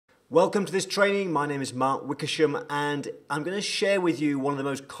Welcome to this training. My name is Mark Wickersham and I'm going to share with you one of the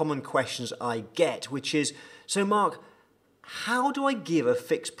most common questions I get, which is, so Mark, how do I give a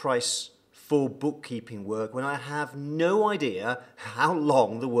fixed price for bookkeeping work when I have no idea how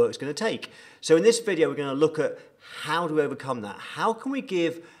long the work's going to take? So in this video, we're going to look at how to overcome that. How can we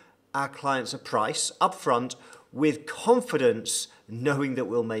give our clients a price up front with confidence, knowing that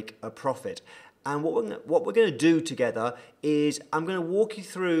we'll make a profit? And what we're going to do together is I'm going to walk you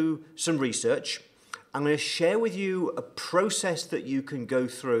through some research. I'm going to share with you a process that you can go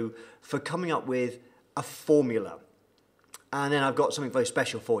through for coming up with a formula. And then I've got something very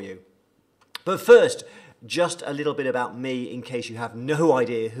special for you. But first, just a little bit about me in case you have no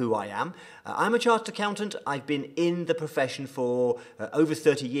idea who I am. I'm a chartered accountant. I've been in the profession for over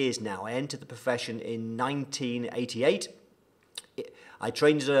 30 years now. I entered the profession in 1988. I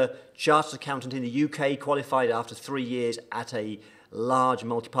trained as a chartered accountant in the UK, qualified after 3 years at a large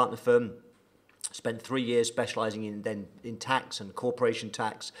multi-partner firm. Spent 3 years specialising in tax and corporation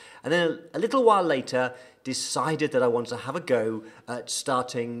tax. And then a little while later, decided that I wanted to have a go at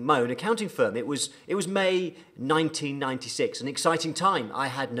starting my own accounting firm. It was May 1996, an exciting time. I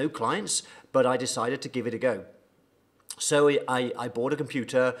had no clients, but I decided to give it a go. So I bought a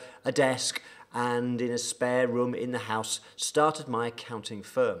computer, a desk, and in a spare room in the house, started my accounting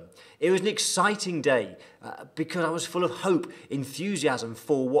firm. It was an exciting day because I was full of hope, enthusiasm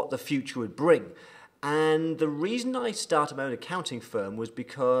for what the future would bring. And the reason I started my own accounting firm was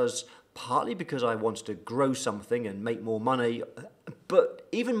partly because I wanted to grow something and make more money, but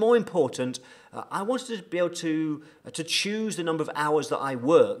even more important, I wanted to be able to choose the number of hours that I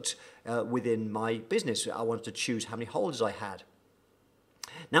worked within my business. I wanted to choose how many holidays I had.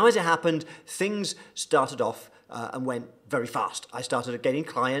 Now, as it happened, things started off and went very fast. I started getting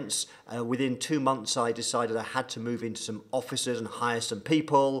clients. Within 2 months, I decided I had to move into some offices and hire some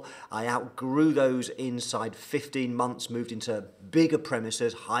people. I outgrew those inside 15 months, moved into bigger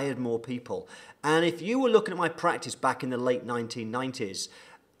premises, hired more people. And if you were looking at my practice back in the late 1990s,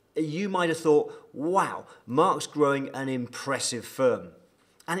 you might have thought, wow, Mark's growing an impressive firm.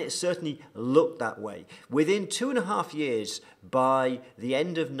 And it certainly looked that way. Within 2.5 years, by the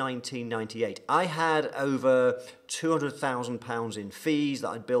end of 1998, I had over £200,000 in fees that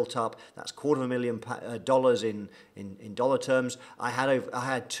I'd built up. That's $250,000 in dollar terms. I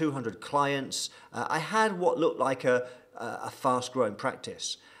had 200 clients. I had what looked like a fast-growing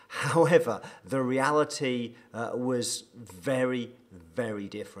practice. However, the reality was very, very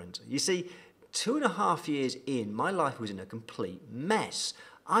different. You see, 2.5 years in, my life was in a complete mess.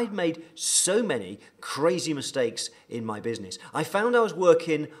 I'd made so many crazy mistakes in my business. I found I was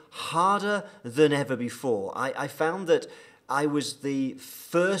working harder than ever before. I found that I was the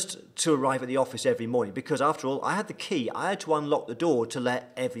first to arrive at the office every morning because, after all, I had the key. I had to unlock the door to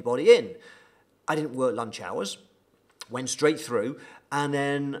let everybody in. I didn't work lunch hours, went straight through, and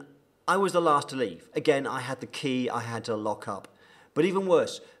then I was the last to leave. Again, I had the key. I had to lock up. But even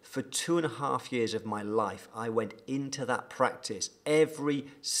worse, for 2.5 years of my life, I went into that practice every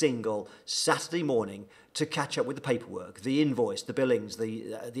single Saturday morning to catch up with the paperwork, the invoice, the billings,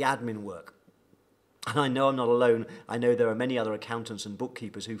 the admin work. And I know I'm not alone. I know there are many other accountants and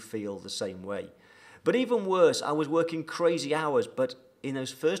bookkeepers who feel the same way. But even worse, I was working crazy hours, but in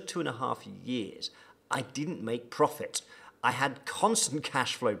those first 2.5 years, I didn't make profit. I had constant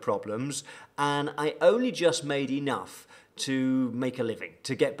cash flow problems, and I only just made enough to make a living,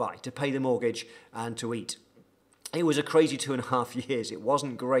 to get by, to pay the mortgage and to eat. It was a crazy 2.5 years. It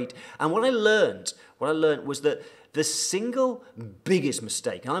wasn't great. And what I learned was that the single biggest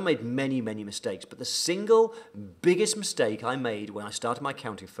mistake, and I made many, many mistakes, but the single biggest mistake I made when I started my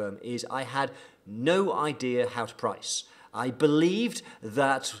accounting firm is I had no idea how to price. I believed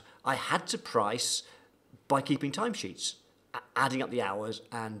that I had to price by keeping timesheets, adding up the hours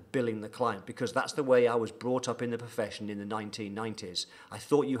and billing the client, because that's the way I was brought up in the profession in the 1990s. I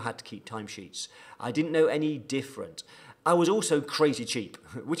thought you had to keep timesheets. I didn't know any different. I was also crazy cheap,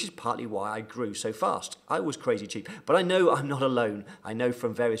 which is partly why I grew so fast. I was crazy cheap, but I know I'm not alone. I know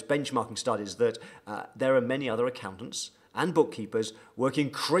from various benchmarking studies that there are many other accountants and bookkeepers working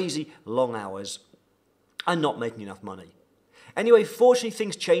crazy long hours and not making enough money. Anyway, fortunately,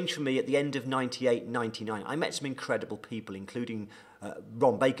 things changed for me at the end of 98, 99. I met some incredible people, including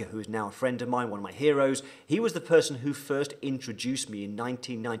Ron Baker, who is now a friend of mine, one of my heroes. He was the person who first introduced me in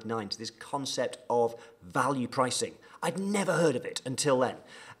 1999 to this concept of value pricing. I'd never heard of it until then.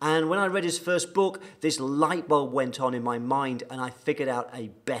 And when I read his first book, this light bulb went on in my mind and I figured out a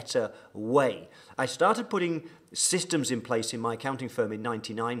better way. I started putting systems in place in my accounting firm in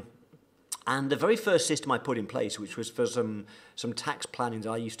 99. And the very first system I put in place, which was for some tax planning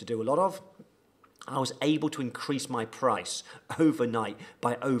that I used to do a lot of, I was able to increase my price overnight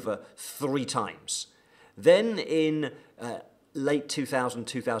by over 3 times. Then in late 2000,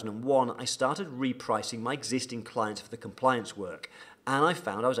 2001, I started repricing my existing clients for the compliance work. And I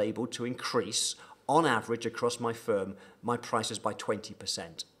found I was able to increase, on average across my firm, my prices by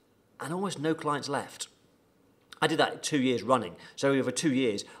 20%. And almost no clients left. I did that 2 years running. So over 2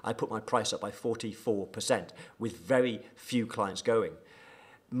 years, I put my price up by 44% with very few clients going.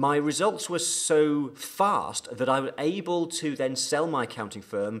 My results were so fast that I was able to then sell my accounting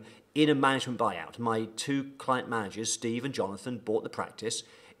firm in a management buyout. My 2 client managers, Steve and Jonathan, bought the practice.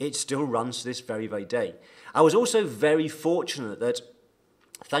 It still runs to this very, very day. I was also very fortunate that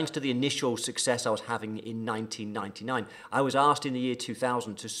thanks to the initial success I was having in 1999, I was asked in the year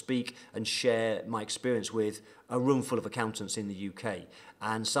 2000 to speak and share my experience with a room full of accountants in the UK.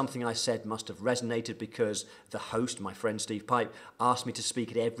 And something I said must have resonated because the host, my friend Steve Pipe, asked me to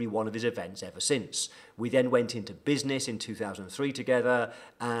speak at every one of his events ever since. We then went into business in 2003 together,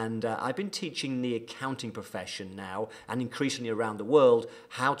 and I've been teaching the accounting profession now, and increasingly around the world,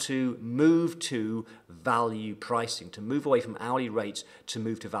 how to move to value pricing, to move away from hourly rates to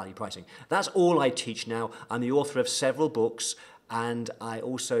move to value pricing. That's all I teach now. I'm the author of several books, and I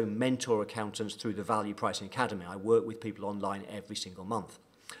also mentor accountants through the Value Pricing Academy. I work with people online every single month.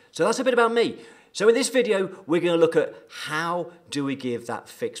 So that's a bit about me. So in this video, we're going to look at how do we give that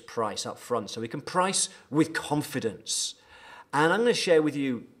fixed price up front so we can price with confidence. And I'm going to share with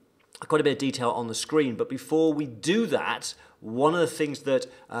you quite a bit of detail on the screen. But before we do that, one of the things that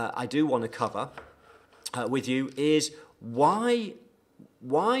I do want to cover with you is why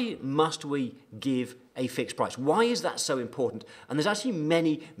must we give a fixed price? Why is that so important? And there's actually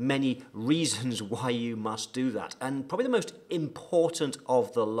many, many reasons why you must do that. And probably the most important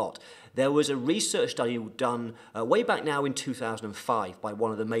of the lot, there was a research study done way back now in 2005 by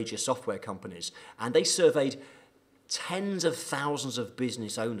one of the major software companies. And they surveyed tens of thousands of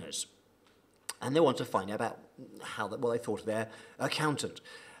business owners. And they wanted to find out about what they thought of their accountant.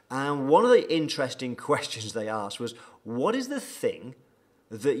 And one of the interesting questions they asked was, what is the thing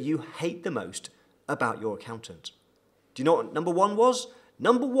that you hate the most about your accountant? Do you know what number 1 was?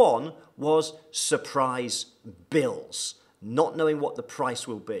 Number 1 was surprise bills. Not knowing what the price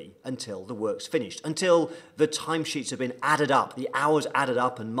will be until the work's finished, until the timesheets have been added up, the hours added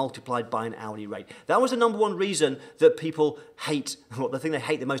up and multiplied by an hourly rate. That was the number 1 reason that people hate, or the thing they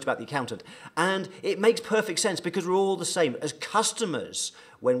hate the most about the accountant. And it makes perfect sense because we're all the same. As customers,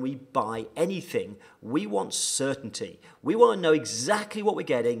 when we buy anything, we want certainty. We want to know exactly what we're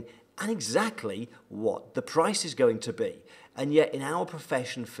getting and exactly what the price is going to be. And yet in our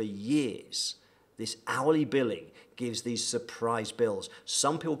profession for years, this hourly billing gives these surprise bills.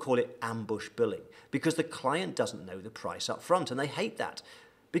 Some people call it ambush billing because the client doesn't know the price up front, and they hate that.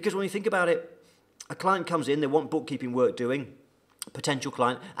 Because when you think about it, a client comes in, they want bookkeeping work doing, potential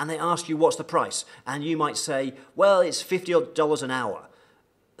client, and they ask you what's the price. And you might say, well, it's $50 an hour.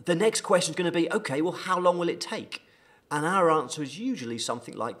 The next question is going to be, okay, well, how long will it take? And our answer is usually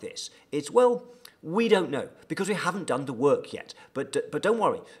something like this. It's, well, we don't know because we haven't done the work yet. But don't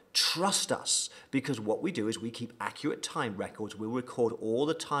worry, trust us, because what we do is we keep accurate time records. We'll record all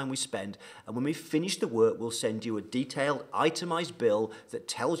the time we spend. And when we finish the work, we'll send you a detailed, itemized bill that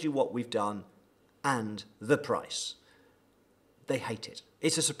tells you what we've done and the price. They hate it.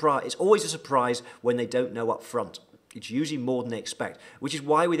 It's a surprise. It's always a surprise when they don't know up front. It's usually more than they expect, which is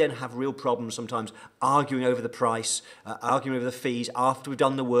why we then have real problems sometimes arguing over the price, arguing over the fees after we've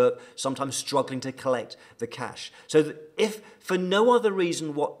done the work, sometimes struggling to collect the cash. So if for no other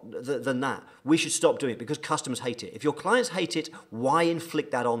reason than that, we should stop doing it because customers hate it. If your clients hate it, why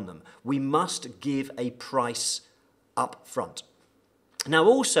inflict that on them? We must give a price up front. Now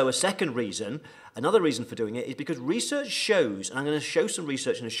also a second reason, another reason for doing it is because research shows, and I'm going to show some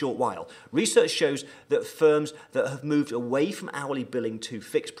research in a short while, research shows that firms that have moved away from hourly billing to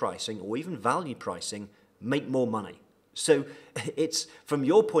fixed pricing or even value pricing make more money. So it's, from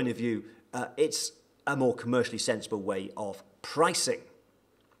your point of view, it's a more commercially sensible way of pricing.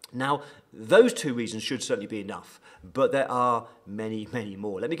 Now, those 2 reasons should certainly be enough, but there are many, many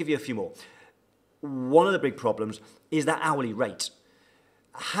more. Let me give you a few more. One of the big problems is that hourly rate.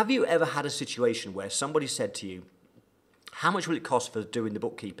 Have you ever had a situation where somebody said to you, how much will it cost for doing the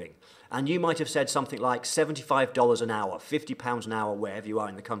bookkeeping? And you might have said something like $75 an hour, £50 an hour, wherever you are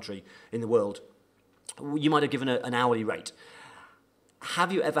in the country, in the world. You might have given an hourly rate.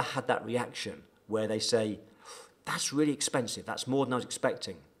 Have you ever had that reaction where they say, that's really expensive, that's more than I was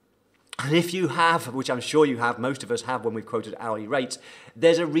expecting? And if you have, which I'm sure you have, most of us have when we've quoted hourly rates,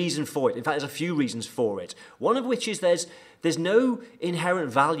 there's a reason for it. In fact, there's a few reasons for it. One of which is there's no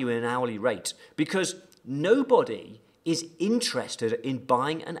inherent value in an hourly rate because nobody is interested in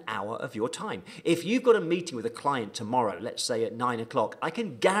buying an hour of your time. If you've got a meeting with a client tomorrow, let's say at 9 o'clock, I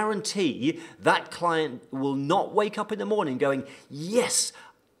can guarantee that client will not wake up in the morning going, yes,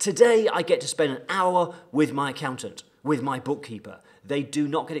 today I get to spend an hour with my accountant, with my bookkeeper. They do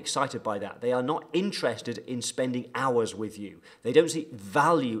not get excited by that. They are not interested in spending hours with you. They don't see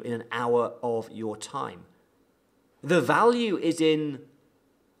value in an hour of your time. The value is in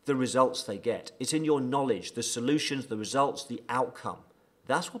the results they get. It's in your knowledge, the solutions, the results, the outcome.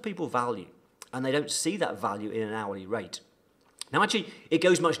 That's what people value. And they don't see that value in an hourly rate. Now, actually, it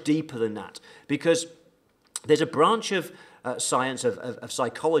goes much deeper than that because there's a branch of science, of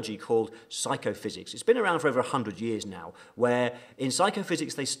psychology called psychophysics. It's been around for over 100 years now, where in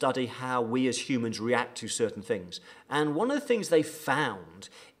psychophysics they study how we as humans react to certain things. And one of the things they found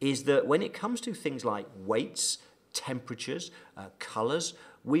is that when it comes to things like weights, temperatures, colours,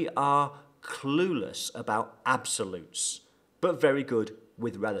 we are clueless about absolutes, but very good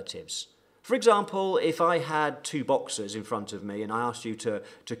with relatives. For example, if I had two boxes in front of me and I asked you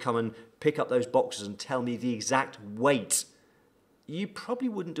to come and pick up those boxes and tell me the exact weight, you probably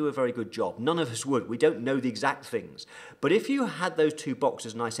wouldn't do a very good job. None of us would. We don't know the exact things. But if you had those two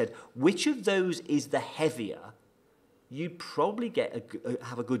boxes and I said, which of those is the heavier, you'd probably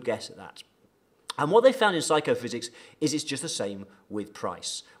have a good guess at that. And what they found in psychophysics is it's just the same with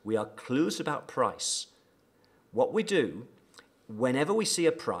price. We are clueless about price. What we do, whenever we see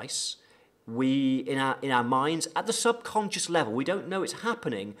a price, we, in our minds, at the subconscious level, we don't know it's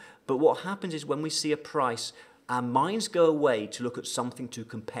happening, but what happens is when we see a price, our minds go away to look at something to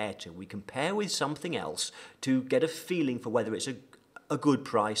compare to. We compare with something else to get a feeling for whether it's a good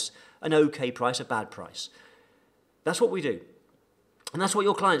price, an okay price, a bad price. That's what we do. And that's what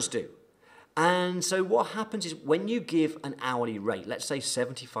your clients do. And so what happens is when you give an hourly rate, let's say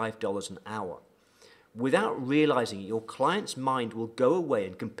 $75 an hour, without realizing it, your client's mind will go away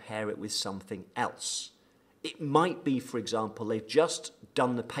and compare it with something else. It might be, for example, they've just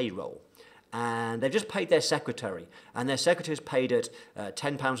done the payroll and they've just paid their secretary and their secretary's paid at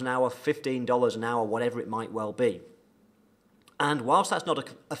 £10 an hour, $15 an hour, whatever it might well be. And whilst that's not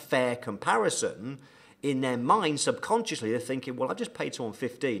a fair comparison, in their mind, subconsciously, they're thinking, well, I've just paid someone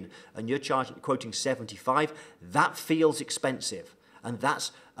 15 and you're quoting 75. That feels expensive. And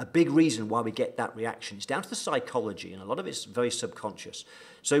that's a big reason why we get that reaction. It's down to the psychology, and a lot of it's very subconscious.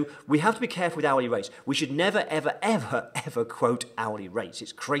 So we have to be careful with hourly rates. We should never, ever, ever, ever quote hourly rates.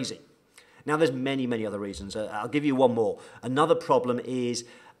 It's crazy. Now, there's many, many other reasons. I'll give you one more. Another problem is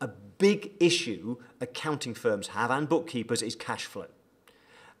a big issue accounting firms have and bookkeepers is cash flow.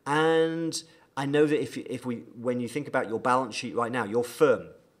 And I know that when you think about your balance sheet right now, your firm,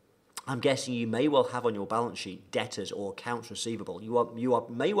 I'm guessing you may well have on your balance sheet debtors or accounts receivable. You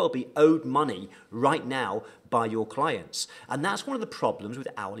may well be owed money right now by your clients. And that's one of the problems with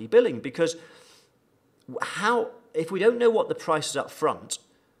hourly billing because if we don't know what the price is up front,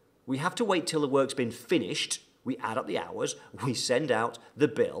 we have to wait till the work's been finished. We add up the hours, we send out the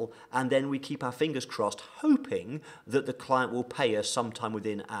bill, and then we keep our fingers crossed, hoping that the client will pay us sometime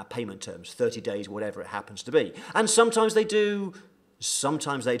within our payment terms, 30 days, whatever it happens to be. And sometimes they do,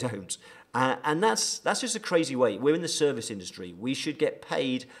 sometimes they don't. And that's just a crazy way. We're in the service industry. We should get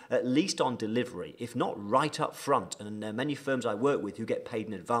paid at least on delivery, if not right up front. And there are many firms I work with who get paid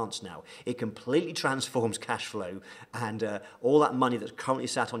in advance now. It completely transforms cash flow, and all that money that's currently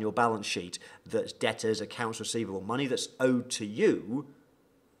sat on your balance sheet, that's debtors, accounts receivable, money that's owed to you,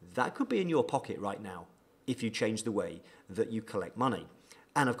 that could be in your pocket right now if you change the way that you collect money.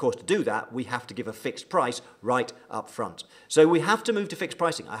 And of course, to do that, we have to give a fixed price right up front. So we have to move to fixed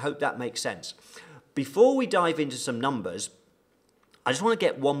pricing. I hope that makes sense. Before we dive into some numbers, I just want to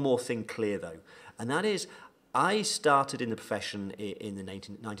get one more thing clear though. And that is, I started in the profession in the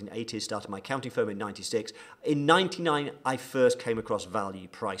 1980s, started my accounting firm in 96. In 99, I first came across value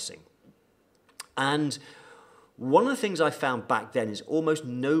pricing. And one of the things I found back then is almost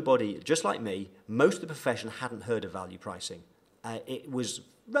nobody, just like me, most of the profession hadn't heard of value pricing. It was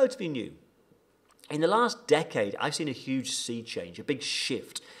relatively new. In the last decade, I've seen a huge sea change, a big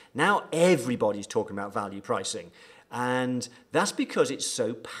shift. Now everybody's talking about value pricing, and that's because it's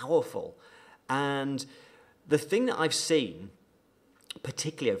so powerful. And the thing that I've seen,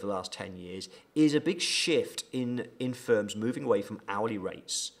 particularly over the last 10 years, is a big shift in firms moving away from hourly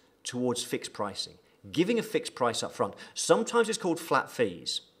rates towards fixed pricing, giving a fixed price up front. Sometimes it's called flat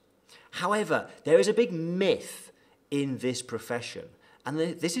fees. However, there is a big myth in this profession, And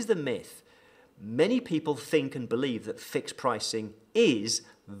this is the myth. Many people think and believe that fixed pricing is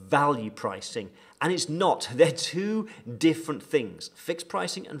value pricing, and it's not. They're two different things. Fixed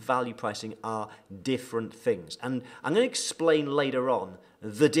pricing and value pricing are different things. And I'm going to explain later on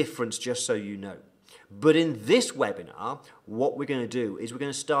the difference just so you know. But in this webinar, what we're going to do is we're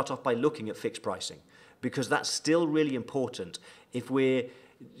going to start off by looking at fixed pricing, because that's still really important. If we're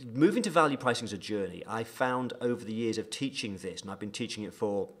moving to value pricing as a journey, I found over the years of teaching this, and I've been teaching it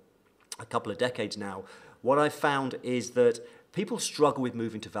for a couple of decades now, what I've found is that people struggle with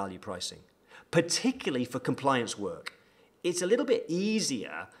moving to value pricing, particularly for compliance work. It's a little bit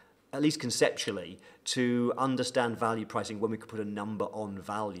easier, at least conceptually, to understand value pricing when we can put a number on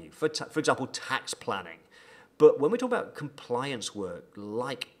value. For example, tax planning. But when we talk about compliance work,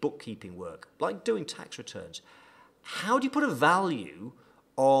 like bookkeeping work, like doing tax returns, how do you put a value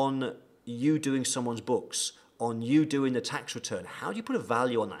on you doing someone's books, on you doing the tax return? How do you put a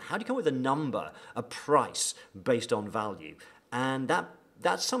value on that? How do you come up with a number, a price based on value? And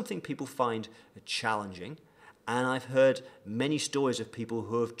that's something people find challenging. And I've heard many stories of people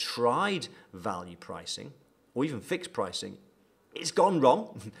who have tried value pricing or even fixed pricing. It's gone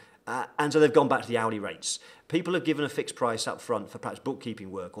wrong. And so they've gone back to the hourly rates. People have given a fixed price up front for perhaps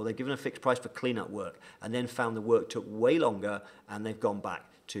bookkeeping work, or they've given a fixed price for cleanup work, and then found the work took way longer, and they've gone back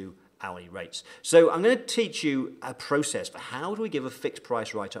to hourly rates. So I'm going to teach you a process for how do we give a fixed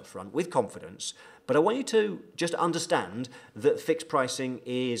price right up front with confidence, but I want you to just understand that fixed pricing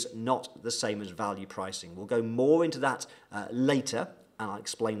is not the same as value pricing. We'll go more into that later, and I'll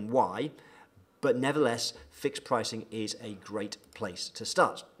explain why, but nevertheless, fixed pricing is a great place to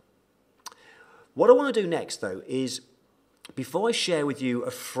start. What I want to do next, though, is before I share with you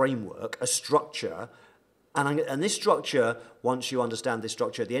a framework, a structure, and this structure, once you understand this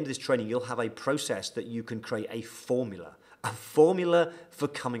structure, at the end of this training, you'll have a process that you can create a formula for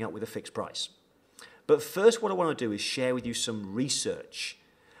coming up with a fixed price. But first, what I want to do is share with you some research.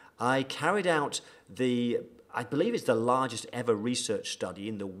 I carried out I believe it's the largest ever research study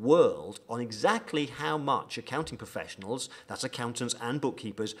in the world on exactly how much accounting professionals, that's accountants and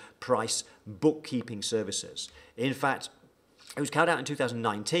bookkeepers, price bookkeeping services. In fact, it was carried out in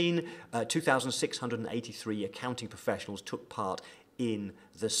 2019. 2,683 accounting professionals took part in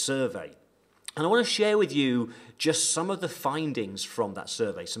the survey. And I want to share with you just some of the findings from that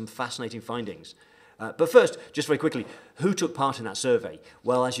survey, some fascinating findings. But first, just very quickly, who took part in that survey?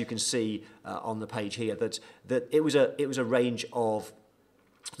 Well, as you can see on the page here, that it was a range of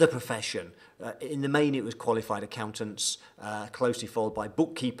the profession. In the main, it was qualified accountants, closely followed by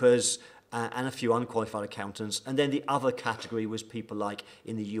bookkeepers, and a few unqualified accountants. And then the other category was people like,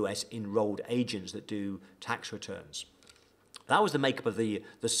 in the US, enrolled agents that do tax returns. That was the makeup of the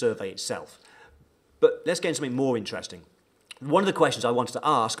survey itself. But let's get into something more interesting. One of the questions I wanted to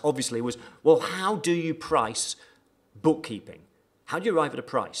ask, obviously, was, well, how do you price bookkeeping? How do you arrive at a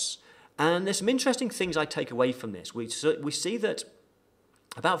price? And there's some interesting things I take away from this. We see that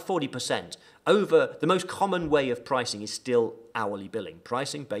about 40% over the most common way of pricing is still hourly billing,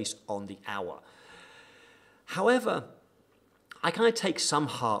 pricing based on the hour. However, I kind of take some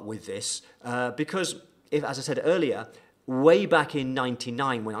heart with this because, as I said earlier, way back in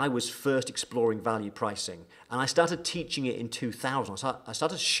 1999 when I was first exploring value pricing, and I started teaching it in 2000. I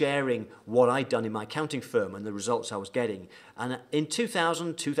started sharing what I'd done in my accounting firm and the results I was getting. And in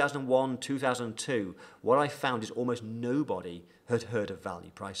 2000, 2001, 2002, what I found is almost nobody had heard of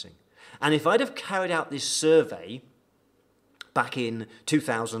value pricing. And if I'd have carried out this survey back in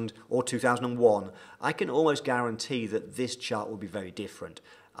 2000 or 2001, I can almost guarantee that this chart will be very different.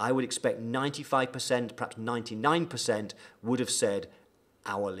 I would expect 95%, perhaps 99% would have said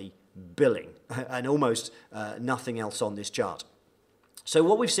hourly billing, and almost nothing else on this chart. So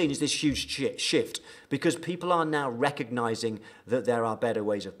what we've seen is this huge shift, because people are now recognizing that there are better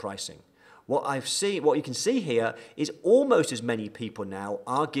ways of pricing. What you can see here is almost as many people now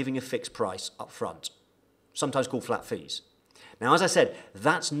are giving a fixed price up front, sometimes called flat fees. Now, as I said,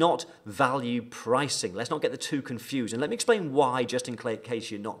 that's not value pricing. Let's not get the two confused. And let me explain why, just in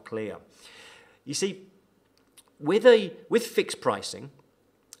case you're not clear. You see, with fixed pricing,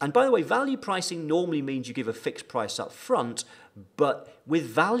 and by the way, value pricing normally means you give a fixed price up front, but with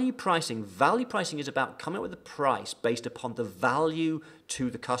value pricing is about coming up with a price based upon the value to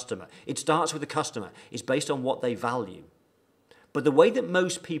the customer. It starts with the customer. It's based on what they value. But the way that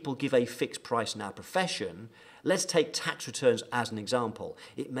most people give a fixed price in our profession, let's take tax returns as an example.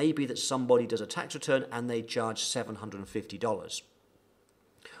 It may be that somebody does a tax return and they charge $750.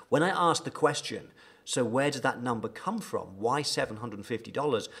 When I ask the question, so where does that number come from? Why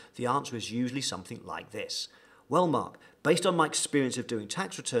 $750? The answer is usually something like this. Well, Mark, based on my experience of doing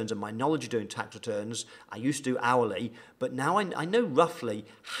tax returns and my knowledge of doing tax returns, I used to do hourly, but now I know roughly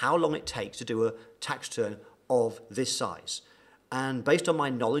how long it takes to do a tax return of this size. And based on my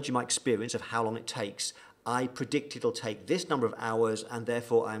knowledge and my experience of how long it takes, I predict it'll take this number of hours, and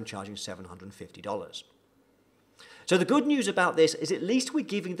therefore I am charging $750. So the good news about this is at least we're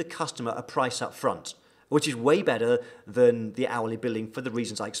giving the customer a price up front, which is way better than the hourly billing for the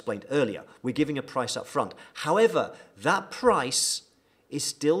reasons I explained earlier. We're giving a price up front. However, that price is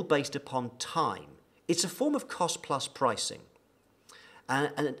still based upon time. It's a form of cost plus pricing,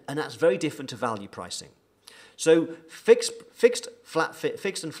 and that's very different to value pricing. So fixed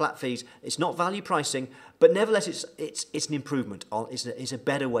and flat fees, it's not value pricing, but nevertheless it's an improvement. It's a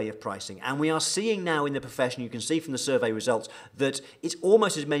better way of pricing. And we are seeing now in the profession, you can see from the survey results, that it's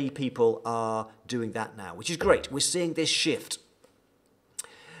almost as many people are doing that now, which is great. We're seeing this shift.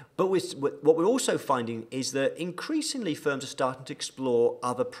 But what we're also finding is that increasingly firms are starting to explore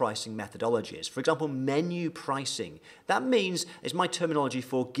other pricing methodologies. For example, menu pricing. That means, it's my terminology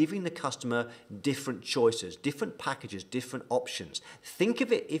for giving the customer different choices, different packages, different options. Think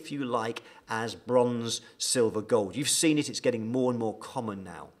of it, if you like, as bronze, silver, gold. You've seen it, it's getting more and more common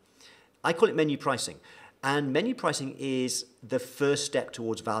now. I call it menu pricing. And menu pricing is the first step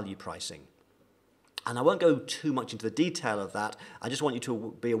towards value pricing. And I won't go too much into the detail of that. I just want you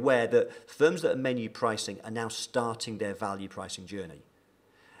to be aware that firms that are menu pricing are now starting their value pricing journey.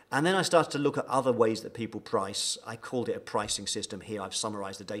 And then I started to look at other ways that people price. I called it a pricing system here. I've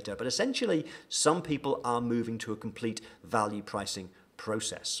summarized the data. But essentially, some people are moving to a complete value pricing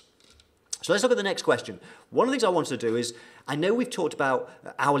process. So let's look at the next question. One of the things I wanted to do is, I know we've talked about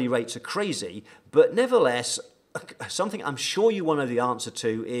hourly rates are crazy, but nevertheless, something I'm sure you want to know the answer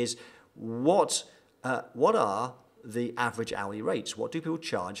to is what are the average hourly rates? What do people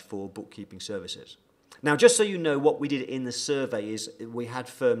charge for bookkeeping services? Now, just so you know, what we did in the survey is we had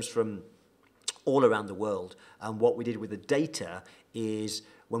firms from all around the world, and what we did with the data is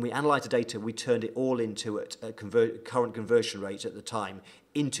when we analysed the data, we turned it all into current conversion rates at the time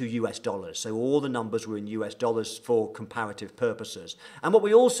into US dollars. So all the numbers were in US dollars for comparative purposes. And what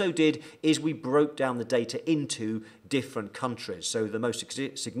we also did is we broke down the data into different countries. So the most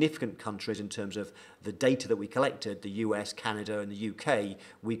significant countries in terms of the data that we collected, the US, Canada, and the UK,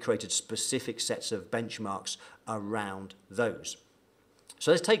 we created specific sets of benchmarks around those.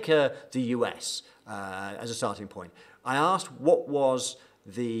 So let's take the US as a starting point. I asked what was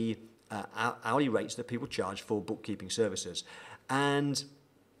the hourly rates that people charge for bookkeeping services. And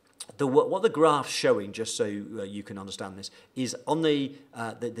what the graph's showing, just so you can understand this, is on the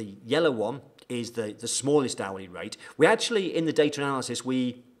yellow one is the smallest hourly rate. We actually, in the data analysis,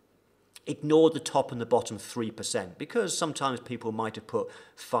 we ignored the top and the bottom 3% because sometimes people might have put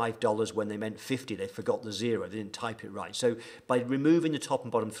 $5 when they meant 50. They forgot the zero. They didn't type it right. So by removing the top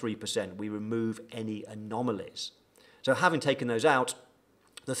and bottom 3%, we remove any anomalies. So having taken those out,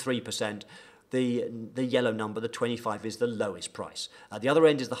 the 3%, the yellow number, the 25, is the lowest price. At the other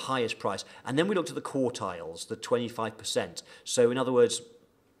end is the highest price. And then we looked at the quartiles, the 25%. So in other words,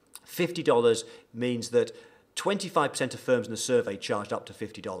 $50 means that 25% of firms in the survey charged up to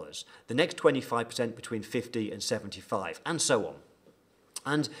 $50. The next 25% between 50 and 75, and so on.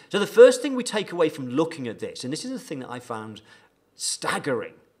 And so the first thing we take away from looking at this, and this is the thing that I found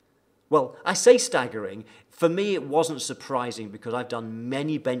staggering. Well, I say staggering. For me, it wasn't surprising because I've done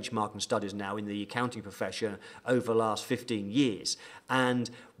many benchmarking studies now in the accounting profession over the last 15 years.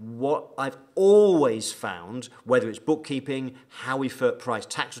 And what I've always found, whether it's bookkeeping, how we price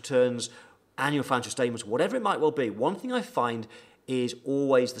tax returns, annual financial statements, whatever it might well be, one thing I find is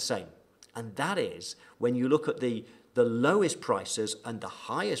always the same. And that is when you look at the lowest prices and the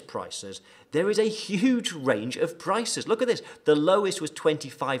highest prices, there is a huge range of prices. Look at this. The lowest was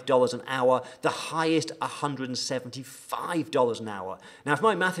 $25 an hour, the highest $175 an hour. Now, if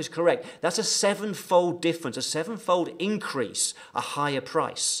my math is correct, that's a seven-fold difference, a seven-fold increase, a higher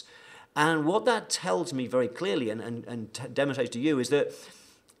price. And what that tells me very clearly and demonstrates to you is that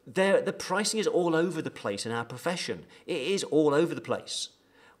the pricing is all over the place in our profession. It is all over the place.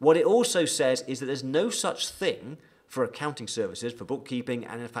 What it also says is that there's no such thing for accounting services, for bookkeeping,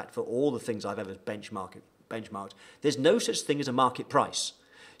 and in fact for all the things I've ever benchmarked, there's no such thing as a market price.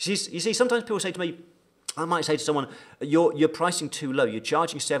 You see, sometimes people say to me, I might say to someone, you're pricing too low, you're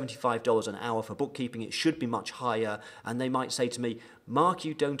charging $75 an hour for bookkeeping, it should be much higher, and they might say to me, Mark,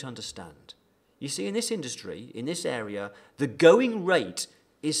 you don't understand. You see, in this industry, in this area, the going rate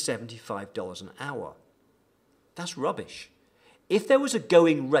is $75 an hour. That's rubbish. If there was a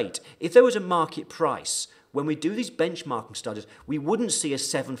going rate, if there was a market price, when we do these benchmarking studies, we wouldn't see a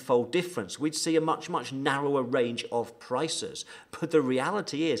sevenfold difference. We'd see a much, much narrower range of prices. But the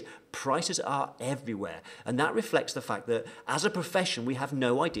reality is, prices are everywhere. And that reflects the fact that as a profession, we have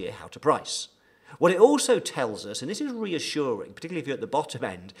no idea how to price. What it also tells us, and this is reassuring, particularly if you're at the bottom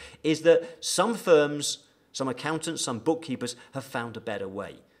end, is that some firms, some accountants, some bookkeepers have found a better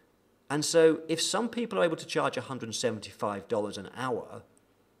way. And so if some people are able to charge $175 an hour,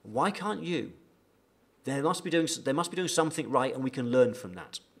 why can't you? They must be doing something right, and we can learn from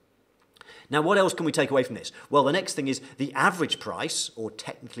that. Now, what else can we take away from this? Well, the next thing is the average price, or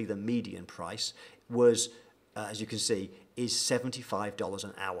technically the median price, was, as you can see, is $75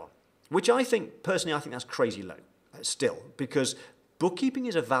 an hour. Which personally, I think that's crazy low still, because bookkeeping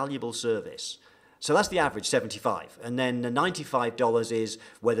is a valuable service. So that's the average, 75. And then the $95 is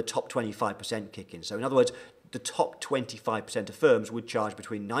where the top 25% kick in. So in other words, the top 25% of firms would charge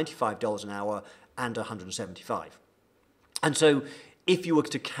between $95 an hour and $175. And so if you were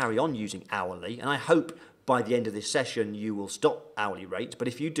to carry on using hourly, and I hope by the end of this session you will stop hourly rates, but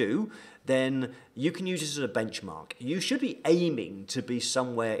if you do, then you can use this as a benchmark. You should be aiming to be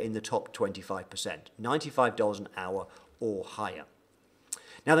somewhere in the top 25%, $95 an hour or higher.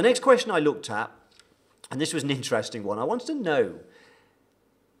 Now, the next question I looked at, and this was an interesting one, I wanted to know,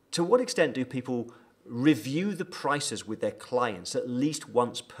 to what extent do people review the prices with their clients at least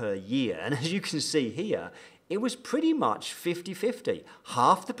once per year? And as you can see here, it was pretty much 50-50.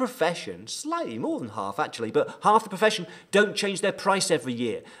 Half the profession, slightly more than half actually, but half the profession don't change their price every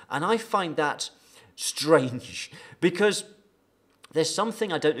year. And I find that strange because there's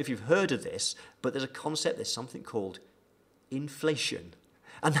something, I don't know if you've heard of this, but there's a concept, there's something called inflation.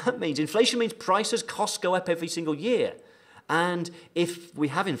 And that means, inflation means prices, costs go up every single year. And if we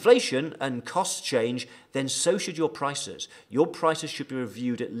have inflation and costs change, then so should your prices. Your prices should be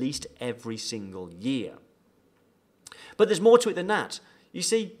reviewed at least every single year. But there's more to it than that. You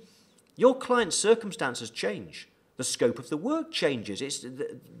see, your client's circumstances change. The scope of the work changes.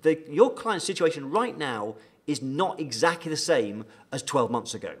 Your client's situation right now is not exactly the same as 12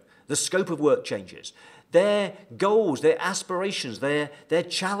 months ago. The scope of work changes. Their goals, their aspirations, their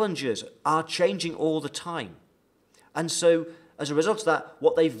challenges are changing all the time. And so, as a result of that,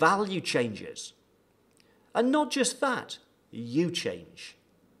 what they value changes. And not just that, you change.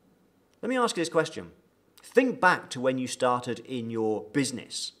 Let me ask you this question. Think back to when you started in your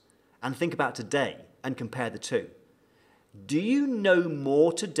business and think about today and compare the two. Do you know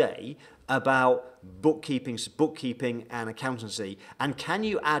more today about bookkeeping and accountancy, and can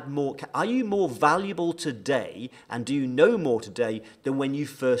you add more? Are you more valuable today, and do you know more today than when you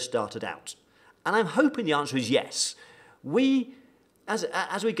first started out? And I'm hoping the answer is yes.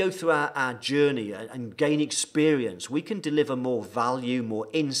 As we go through our journey and gain experience, we can deliver more value, more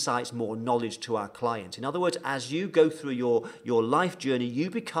insights, more knowledge to our clients. In other words, as you go through your life journey,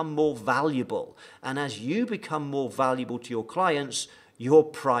 you become more valuable. And as you become more valuable to your clients, your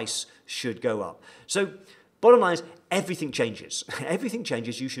price should go up. So bottom line is, everything changes. Everything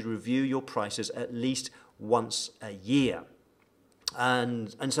changes. You should review your prices at least once a year.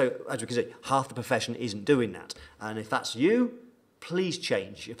 And so, as we can see, half the profession isn't doing that. And if that's you, please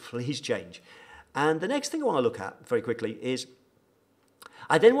change. Please change. And the next thing I want to look at very quickly is,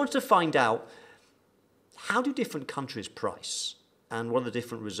 I then wanted to find out, how do different countries price? And what are the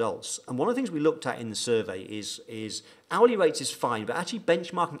different results? And one of the things we looked at in the survey is hourly rates is fine, but actually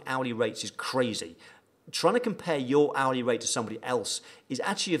benchmarking hourly rates is crazy. Trying to compare your hourly rate to somebody else is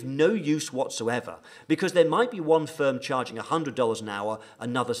actually of no use whatsoever, because there might be one firm charging $100 an hour,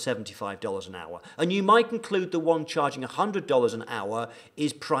 another $75 an hour. And you might conclude the one charging $100 an hour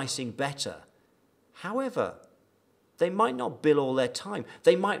is pricing better. However, they might not bill all their time.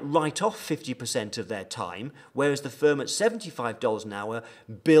 They might write off 50% of their time, whereas the firm at $75 an hour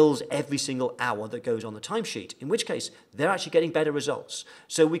bills every single hour that goes on the timesheet, in which case they're actually getting better results.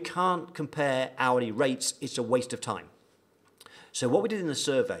 So we can't compare hourly rates. It's a waste of time. So what we did in the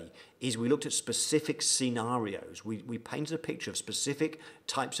survey is we looked at specific scenarios. We painted a picture of specific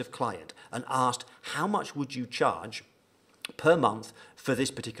types of client and asked, how much would you charge per month for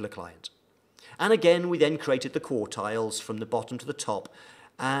this particular client? And again, we then created the quartiles from the bottom to the top.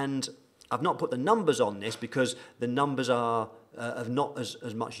 And I've not put the numbers on this because the numbers are of not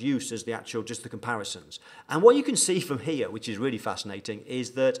as much use as the actual, just the comparisons. And what you can see from here, which is really fascinating,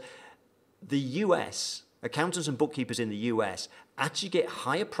 is that the US, accountants and bookkeepers in the US, actually get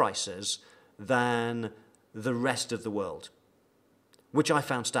higher prices than the rest of the world, which I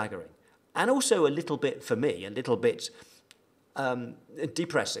found staggering. And also a little bit, for me, a little bit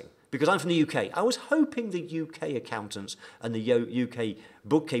depressing. because I'm from the UK. I was hoping the UK accountants and the UK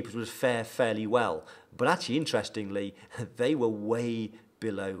bookkeepers would fare fairly well, but actually, interestingly, they were way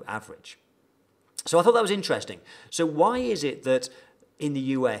below average. So I thought that was interesting. So why is it that in the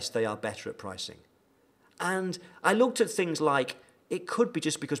US they are better at pricing? And I looked at things like, it could be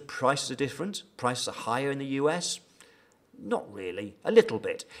just because prices are different. Prices are higher in the US. Not really, a little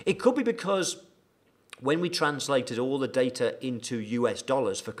bit. It could be because when we translated all the data into US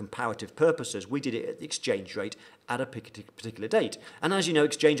dollars for comparative purposes, we did it at the exchange rate at a particular date. And as you know,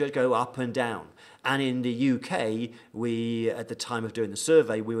 exchange rates go up and down. And in the UK, at the time of doing the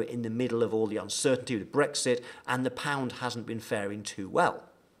survey, we were in the middle of all the uncertainty with Brexit, and the pound hasn't been faring too well.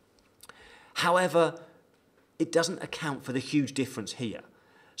 However, it doesn't account for the huge difference here.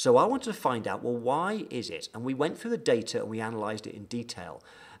 So I wanted to find out, well, why is it? And we went through the data and we analysed it in detail.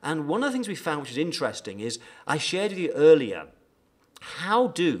 And one of the things we found which is interesting is, I shared with you earlier, how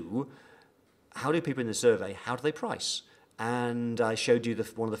do people in the survey, how do they price? And I showed you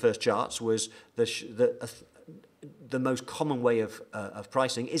one of the first charts was the most common way of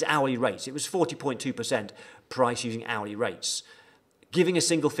pricing is hourly rates. It was 40.2% price using hourly rates. Giving a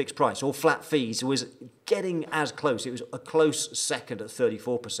single fixed price or flat fees was getting as close. It was a close second at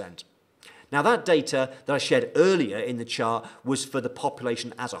 34%. Now that data that I shared earlier in the chart was for the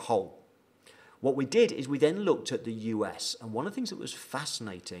population as a whole. What we did is we then looked at the US, and one of the things that was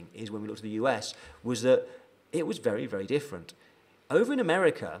fascinating is when we looked at the US was that it was very, very different. Over in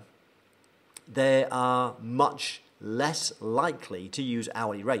America, they are much less likely to use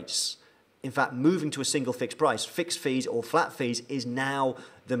hourly rates. In fact, moving to a single fixed price, fixed fees or flat fees is now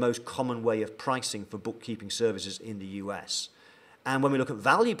the most common way of pricing for bookkeeping services in the US. And when we look at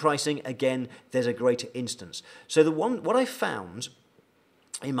value pricing, again, there's a greater instance. So what I found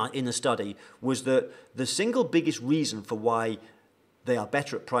in the study was that the single biggest reason for why they are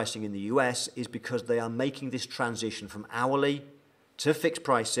better at pricing in the US is because they are making this transition from hourly to fixed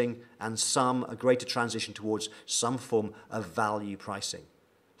pricing and a greater transition towards some form of value pricing.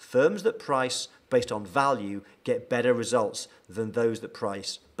 Firms that price based on value get better results than those that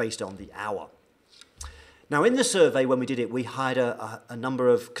price based on the hour. Now, in the survey, when we did it, we hired a number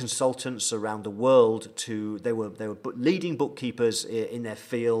of consultants around the world. They were leading bookkeepers in their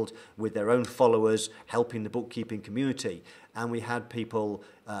field with their own followers, helping the bookkeeping community. And we had people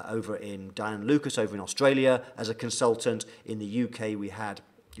over in Diane Lucas over in Australia as a consultant. In the UK, we had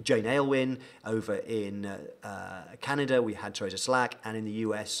Jane Aylwin. Over in Canada, we had Teresa Slack, and in the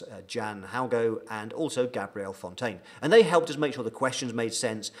US, Jan Halgo, and also Gabrielle Fontaine. And they helped us make sure the questions made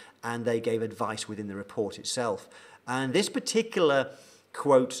sense, and they gave advice within the report itself. And this particular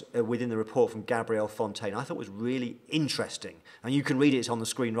quote within the report from Gabrielle Fontaine I thought was really interesting. And you can read it, it's on the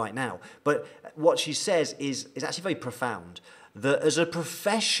screen right now. But what she says is actually very profound, that as a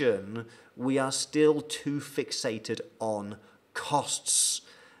profession, we are still too fixated on costs.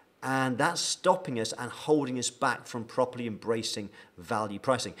 And that's stopping us and holding us back from properly embracing value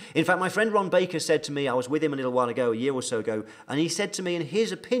pricing. In fact, my friend Ron Baker said to me, I was with him a little while ago, a year or so ago, and he said to me, in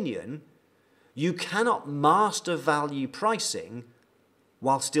his opinion, you cannot master value pricing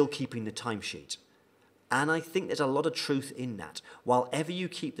while still keeping the timesheet. And I think there's a lot of truth in that. While ever you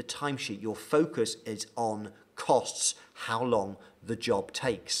keep the timesheet, your focus is on costs, how long the job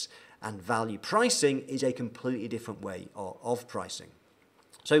takes. And value pricing is a completely different way of pricing.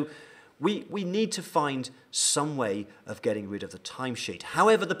 So we need to find some way of getting rid of the timesheet.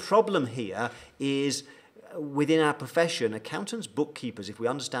 However, the problem here is within our profession, accountants, bookkeepers, if we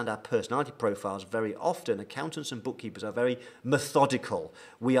understand our personality profiles, very often accountants and bookkeepers are very methodical.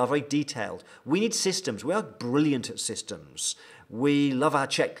 We are very detailed. We need systems. We are brilliant at systems. We love our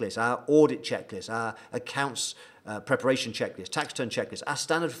checklists, our audit checklist, our accounts preparation checklist, tax return checklist, our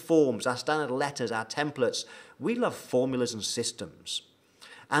standard forms, our standard letters, our templates. We love formulas and systems.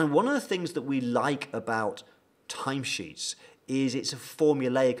 And one of the things that we like about timesheets is it's a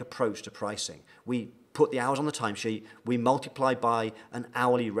formulaic approach to pricing. We put the hours on the timesheet, we multiply by an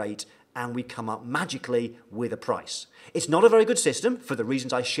hourly rate, and we come up magically with a price. It's not a very good system for the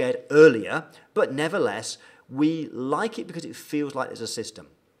reasons I shared earlier, but nevertheless, we like it because it feels like there's a system.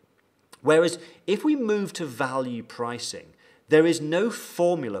 Whereas if we move to value pricing, there is no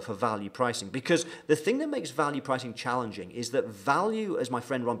formula for value pricing, because the thing that makes value pricing challenging is that value, as my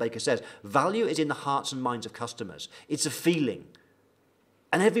friend Ron Baker says, value is in the hearts and minds of customers. It's a feeling.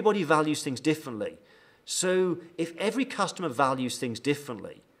 And everybody values things differently. So if every customer values things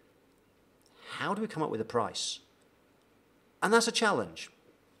differently, how do we come up with a price? And that's a challenge.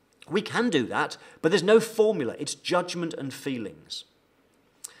 We can do that, but there's no formula. It's judgment and feelings.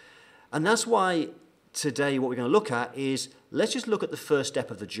 And that's why today what we're going to look at is let's just look at the first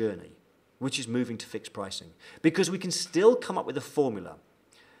step of the journey, which is moving to fixed pricing, because we can still come up with a formula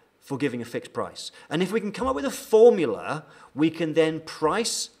for giving a fixed price. And if we can come up with a formula, we can then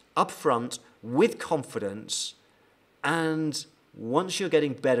price upfront with confidence, and once you're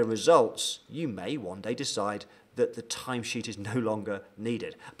getting better results, you may one day decide that the timesheet is no longer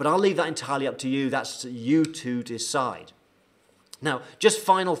needed. But I'll leave that entirely up to you. That's you to decide. Now, just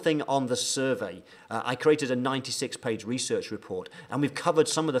final thing on the survey. I created a 96-page research report, and we've covered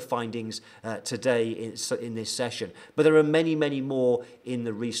some of the findings today in this session. But there are many, many more in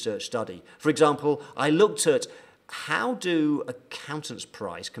the research study. For example, I looked at how do accountants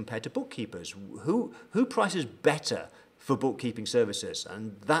price compared to bookkeepers? Who prices better for bookkeeping services?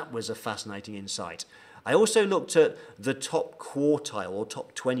 And that was a fascinating insight. I also looked at the top quartile or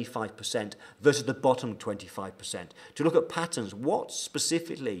top 25% versus the bottom 25% to look at patterns. What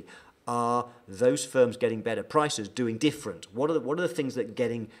specifically are those firms getting better prices doing different? What are the things that are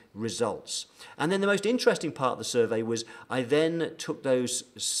getting results? And then the most interesting part of the survey was I then took those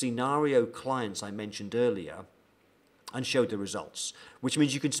scenario clients I mentioned earlier and showed the results, which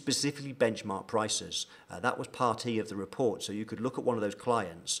means you could specifically benchmark prices. That was part E of the report. So you could look at one of those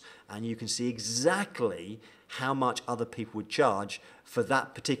clients and you can see exactly how much other people would charge for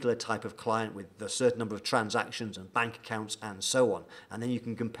that particular type of client with a certain number of transactions and bank accounts and so on. And then you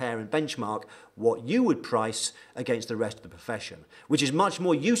can compare and benchmark what you would price against the rest of the profession, which is much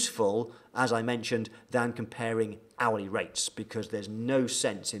more useful, as I mentioned, than comparing hourly rates, because there's no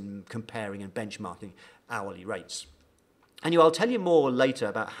sense in comparing and benchmarking hourly rates. And I'll tell you more later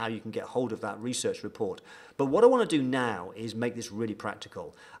about how you can get hold of that research report. But what I want to do now is make this really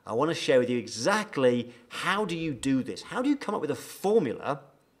practical. I want to share with you exactly how do you do this? How do you come up with a formula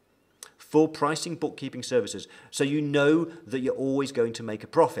for pricing bookkeeping services so you know that you're always going to make a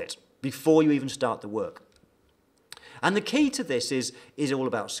profit before you even start the work? And the key to this is all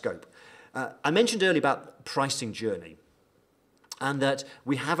about scope. I mentioned earlier about pricing journey, and that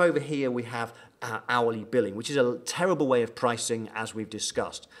we have over here, we have hourly billing, which is a terrible way of pricing, as we've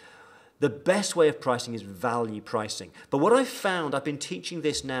discussed. The best way of pricing is value pricing. But what I've found, I've been teaching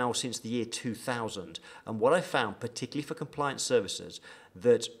this now since the year 2000, and what I found, particularly for compliance services,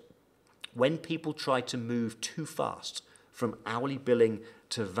 that when people try to move too fast from hourly billing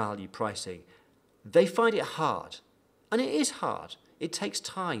to value pricing, they find it hard. And it is hard. It takes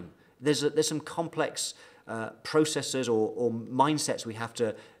time. There's some complex processes or mindsets we have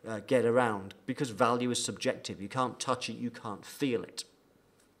to get around, because value is subjective. You can't touch it, you can't feel it.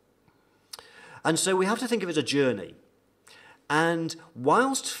 And so we have to think of it as a journey. And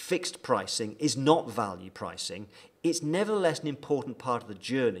whilst fixed pricing is not value pricing, it's nevertheless an important part of the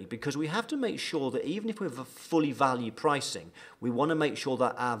journey, because we have to make sure that even if we're fully value pricing, we want to make sure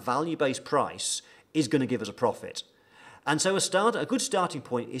that our value-based price is going to give us a profit. And so a good starting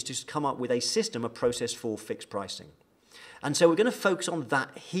point is to come up with a system, a process for fixed pricing. And so we're going to focus on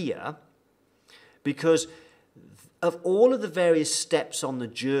that here, because of all of the various steps on the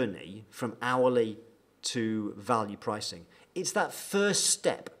journey from hourly to value pricing, it's that first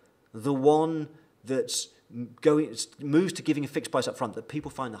step, the one that's moves to giving a fixed price up front, that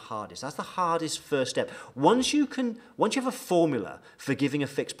people find the hardest. That's the hardest first step. Once you have a formula for giving a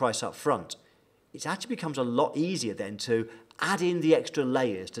fixed price up front, it actually becomes a lot easier then to add in the extra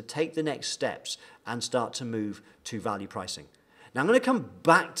layers, to take the next steps and start to move to value pricing. Now, I'm going to come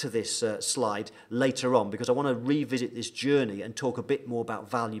back to this slide later on, because I want to revisit this journey and talk a bit more about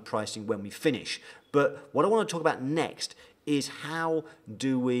value pricing when we finish. But what I want to talk about next is how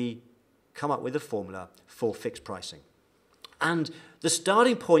do we come up with a formula for fixed pricing. And the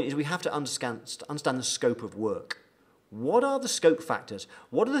starting point is we have to understand the scope of work. What are the scope factors?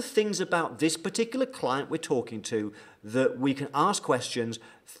 What are the things about this particular client we're talking to that we can ask questions,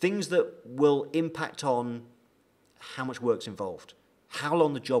 things that will impact on how much work's involved, how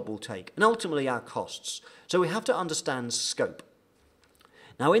long the job will take, and ultimately our costs. So we have to understand scope.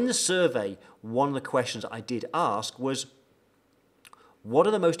 Now, in the survey, one of the questions I did ask was, what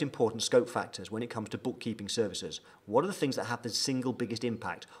are the most important scope factors when it comes to bookkeeping services? What are the things that have the single biggest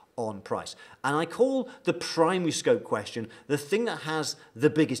impact on price? And I call the primary scope question the thing that has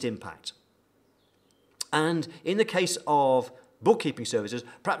the biggest impact. And in the case of bookkeeping services,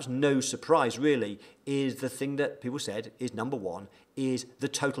 perhaps no surprise really, is the thing that people said is number one, is the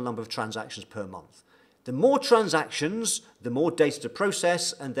total number of transactions per month. The more transactions, the more data to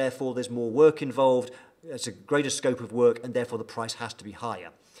process, and therefore there's more work involved. It's a greater scope of work, and therefore the price has to be higher.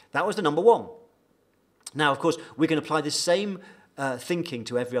 That was the number one. Now, of course, we can apply the same thinking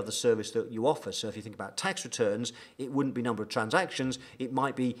to every other service that you offer. So if you think about tax returns, it wouldn't be number of transactions, it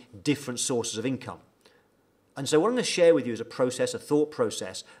might be different sources of income. And so what I'm going to share with you is a process, a thought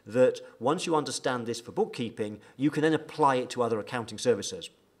process, that once you understand this for bookkeeping, you can then apply it to other accounting services.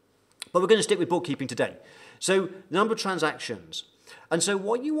 But we're going to stick with bookkeeping today. So the number of transactions. And so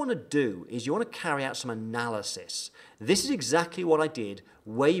what you want to do is you want to carry out some analysis. This is exactly what I did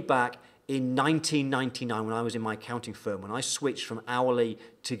way back in 1999 when I was in my accounting firm, when I switched from hourly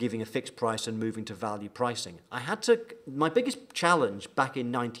to giving a fixed price and moving to value pricing. My biggest challenge back in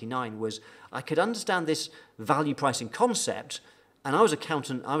 99 was I could understand this value pricing concept, and I was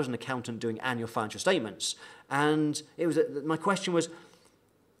an accountant doing annual financial statements. And my question was,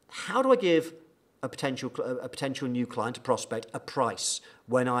 how do I give a potential new client, a prospect, a price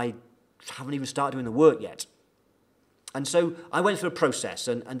when I haven't even started doing the work yet? And so I went through a process,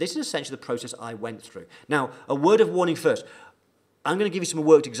 and this is essentially the process I went through. Now, a word of warning first. I'm going to give you some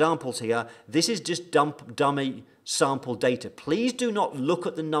worked examples here. This is just dummy sample data. Please do not look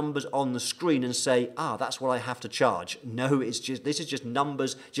at the numbers on the screen and say, that's what I have to charge. No, this is just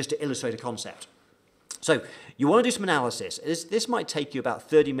numbers just to illustrate a concept. So you want to do some analysis. This might take you about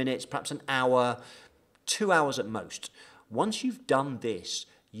 30 minutes, perhaps an hour, 2 hours at most. Once you've done this,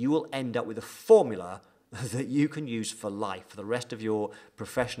 you will end up with a formula that you can use for life, for the rest of your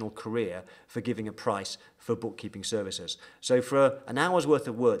professional career, for giving a price for bookkeeping services. So for an hour's worth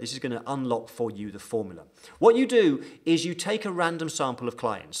of work, this is going to unlock for you the formula. What you do is you take a random sample of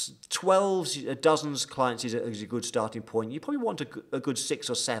clients. 12 dozens clients is a good starting point. You probably want a good 6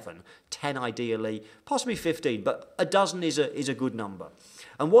 or 7, 10 ideally, possibly 15, but a dozen is a good number.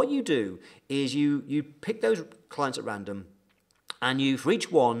 And what you do is you pick those clients at random, and for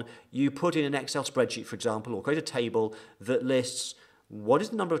each one, you put in an Excel spreadsheet, for example, or create a table that lists what is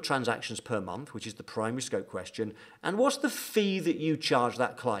the number of transactions per month, which is the primary scope question, and what's the fee that you charge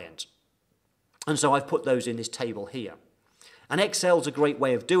that client. And so I've put those in this table here. And Excel's a great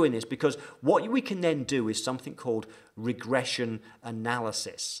way of doing this because what we can then do is something called regression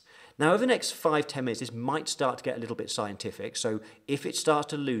analysis. Now, over the next 5-10 minutes, this might start to get a little bit scientific. So if it starts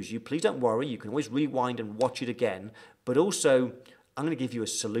to lose you, please don't worry. You can always rewind and watch it again. But also, I'm going to give you a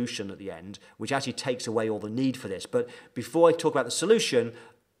solution at the end, which actually takes away all the need for this. But before I talk about the solution,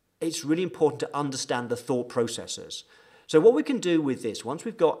 it's really important to understand the thought processes. So what we can do with this, once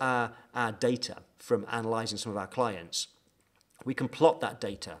we've got our data from analyzing some of our clients, we can plot that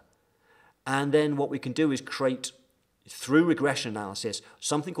data. And then what we can do is create, through regression analysis,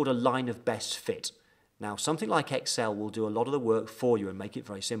 something called a line of best fit. Now, something like Excel will do a lot of the work for you and make it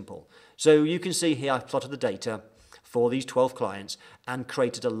very simple. So you can see here I've plotted the data for these 12 clients and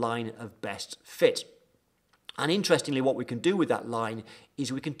created a line of best fit. And interestingly, what we can do with that line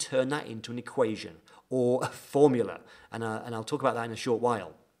is we can turn that into an equation or a formula. And I'll talk about that in a short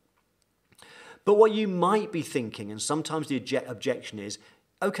while. But what you might be thinking, and sometimes the objection is,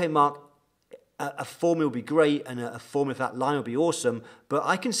 okay, Mark, a formula would be great and a formula for that line would be awesome, but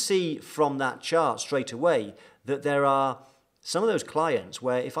I can see from that chart straight away that there are some of those clients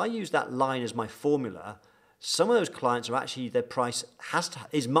where if I use that line as my formula, some of those clients are actually, their price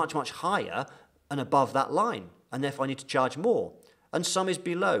is much, much higher and above that line, and therefore I need to charge more. And some is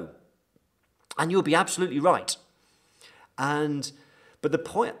below. And you'll be absolutely right. But the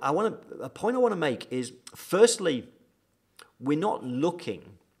point I want to make is, firstly, we're not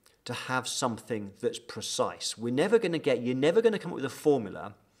looking to have something that's precise. You're never going to come up with a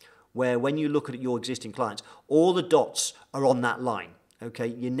formula where when you look at your existing clients, all the dots are on that line. Okay,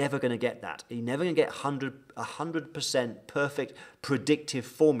 you're never going to get that. You're never going to get 100% perfect predictive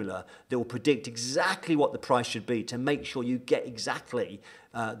formula that will predict exactly what the price should be to make sure you get exactly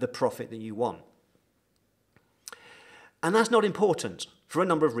the profit that you want. And that's not important for a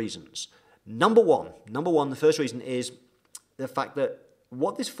number of reasons. Number one, the first reason is the fact that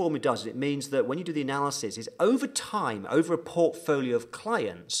what this formula does is it means that when you do the analysis is over time, over a portfolio of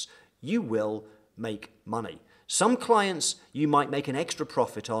clients, you will make money. Some clients you might make an extra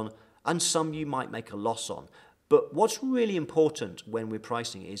profit on, and some you might make a loss on. But what's really important when we're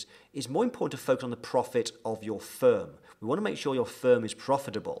pricing is more important to focus on the profit of your firm. We want to make sure your firm is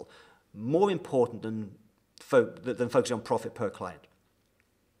profitable, more important than focusing on profit per client.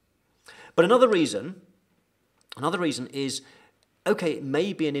 But another reason is, okay, it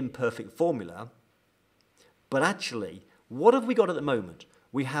may be an imperfect formula, but actually, what have we got at the moment?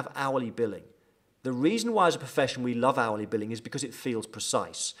 We have hourly billing. The reason why as a profession we love hourly billing is because it feels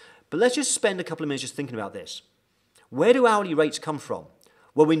precise. But let's just spend a couple of minutes just thinking about this. Where do hourly rates come from?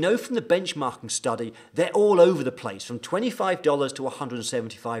 Well, we know from the benchmarking study, they're all over the place, from $25 to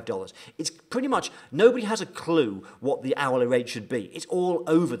 $175. It's pretty much, nobody has a clue what the hourly rate should be. It's all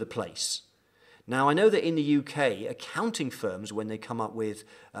over the place. Now, I know that in the UK, accounting firms, when they come up with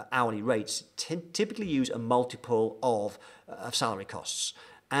hourly rates, typically use a multiple of salary costs.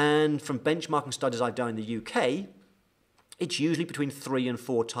 And from benchmarking studies I've done in the UK, it's usually between 3 and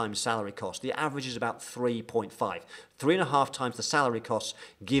 4 times salary cost. The average is about 3.5. 3.5 times the salary cost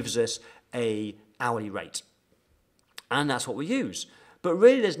gives us a hourly rate. And that's what we use. But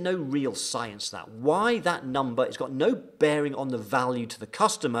really, there's no real science to that. Why that number? It's got no bearing on the value to the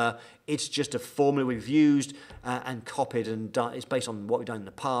customer. It's just a formula we've used and copied, and it's based on what we've done in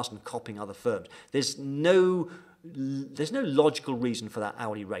the past and copying other firms. There's no logical reason for that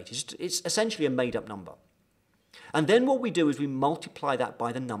hourly rate. It's essentially a made-up number. And then what we do is we multiply that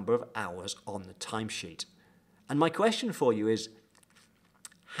by the number of hours on the timesheet. And my question for you is,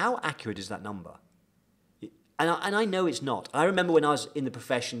 how accurate is that number? And I know it's not. I remember when I was in the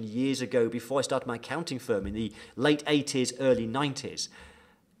profession years ago, before I started my accounting firm in the late 80s, early 90s,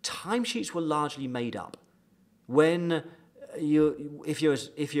 timesheets were largely made up. When if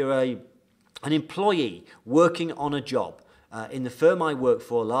you're an employee working on a job, in the firm I work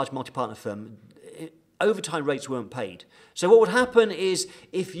for, a large multi-partner firm, overtime rates weren't paid. So what would happen is,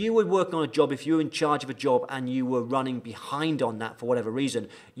 if you were working on a job, if you were in charge of a job and you were running behind on that for whatever reason,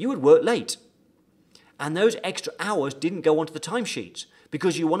 you would work late. And those extra hours didn't go onto the timesheets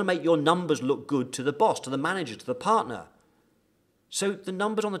because you want to make your numbers look good to the boss, to the manager, to the partner. So the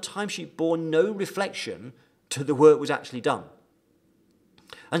numbers on the timesheet bore no reflection to the work was actually done.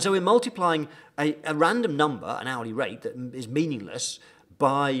 And so we're multiplying a random number, an hourly rate that is meaningless,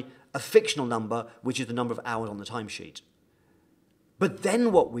 by a fictional number, which is the number of hours on the timesheet. But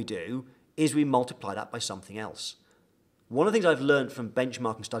then what we do is we multiply that by something else. One of the things I've learned from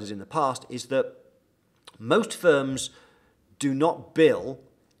benchmarking studies in the past is that most firms do not bill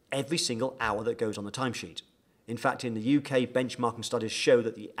every single hour that goes on the timesheet. In fact, in the UK, benchmarking studies show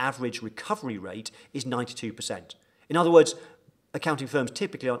that the average recovery rate is 92%. In other words, accounting firms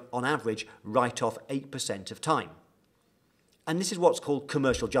typically, on average, write off 8% of time. And this is what's called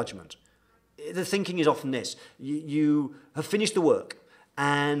commercial judgment. The thinking is often this. You have finished the work,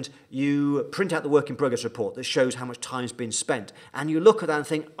 and you print out the work in progress report that shows how much time's been spent. And you look at that and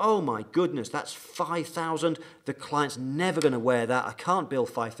think, oh my goodness, that's 5,000. The client's never going to wear that. I can't bill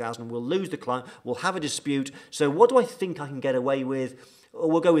 5,000. We'll lose the client. We'll have a dispute. So what do I think I can get away with?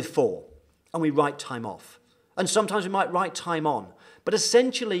 We'll go with 4. And we write time off. And sometimes we might write time on. But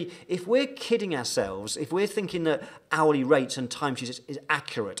essentially, if we're kidding ourselves, if we're thinking that hourly rates and timesheets is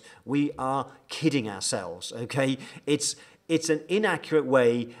accurate, we are kidding ourselves, okay? It's an inaccurate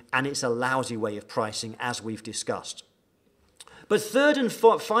way, and it's a lousy way of pricing, as we've discussed. But third and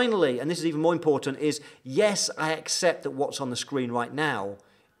finally, and this is even more important, is yes, I accept that what's on the screen right now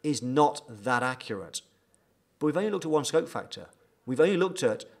is not that accurate. But we've only looked at one scope factor. We've only looked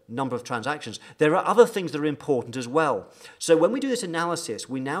at number of transactions. There are other things that are important as well. So when we do this analysis,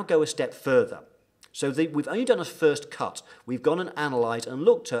 we now go a step further. So we've only done a first cut. We've gone and analysed and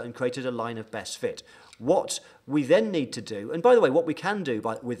looked at and created a line of best fit. What we then need to do, and by the way, what we can do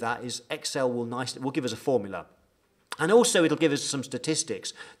with that is Excel will give us a formula. And also it'll give us some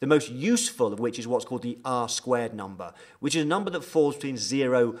statistics, the most useful of which is what's called the R-squared number, which is a number that falls between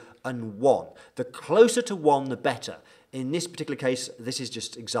 0 and 1. The closer to 1, the better. In this particular case, this is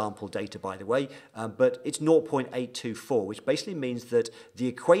just example data, by the way, but it's 0.824, which basically means that the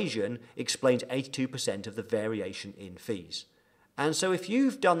equation explains 82% of the variation in fees. And so if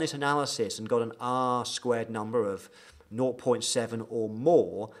you've done this analysis and got an R-squared number of 0.7 or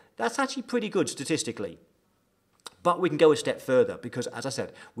more, that's actually pretty good statistically. But we can go a step further because, as I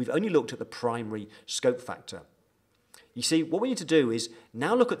said, we've only looked at the primary scope factor. You see, what we need to do is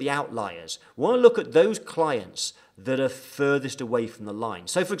now look at the outliers. We want to look at those clients that are furthest away from the line.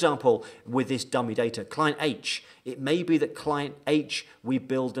 So, for example, with this dummy data, client H, it may be that client H, we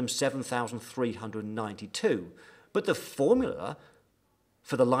billed them 7,392. But the formula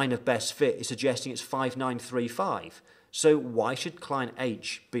for the line of best fit is suggesting it's 5,935. So why should client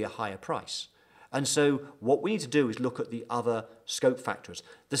H be a higher price? And so what we need to do is look at the other scope factors,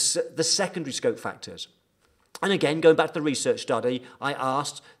 the secondary scope factors. And again, going back to the research study, I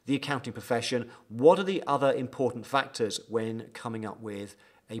asked the accounting profession, what are the other important factors when coming up with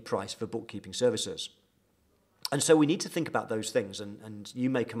a price for bookkeeping services? And so we need to think about those things, and you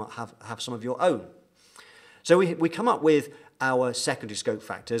may have some of your own. So we come up with our secondary scope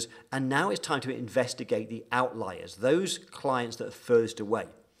factors, and now it's time to investigate the outliers, those clients that are furthest away.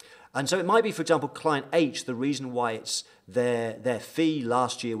 And so it might be, for example, client H, the reason why it's their fee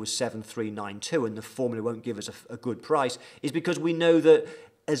last year was 7,392 and the formula won't give us a good price is because we know that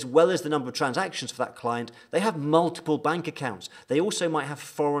as well as the number of transactions for that client, they have multiple bank accounts. They also might have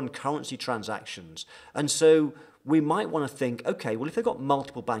foreign currency transactions. And so we might want to think, okay, well, if they've got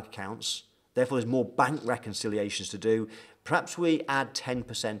multiple bank accounts, therefore there's more bank reconciliations to do, perhaps we add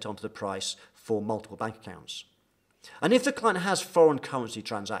 10% onto the price for multiple bank accounts. And if the client has foreign currency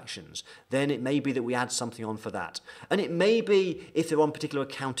transactions, then it may be that we add something on for that. And it may be if they're on particular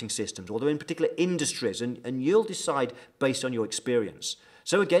accounting systems or they're in particular industries, and you'll decide based on your experience.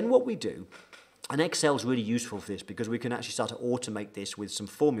 So again, what we do, and Excel is really useful for this because we can actually start to automate this with some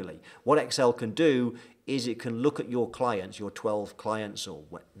formulae. What Excel can do is it can look at your clients, your 12 clients or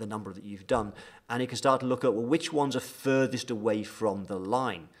the number that you've done, and it can start to look at, well, which ones are furthest away from the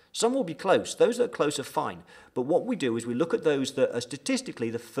line. Some will be close. Those that are close are fine. But what we do is we look at those that are statistically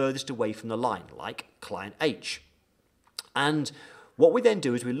the furthest away from the line, like client H. And what we then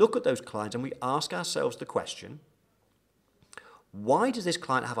do is we look at those clients and we ask ourselves the question, why does this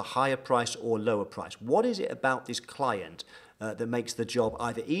client have a higher price or lower price? What is it about this client that makes the job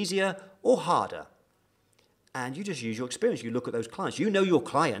either easier or harder? And you just use your experience. You look at those clients. You know your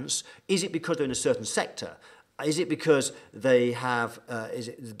clients. Is it because they're in a certain sector? Is it because they have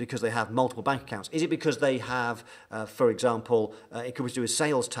multiple bank accounts? Is it because they have, for example, it could be to do with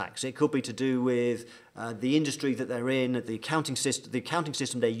sales tax. It could be to do with the industry that they're in, the accounting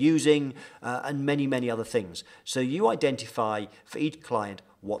system they're using, and many, many other things. So you identify for each client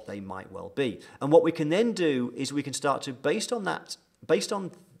what they might well be. And what we can then do is we can start to, based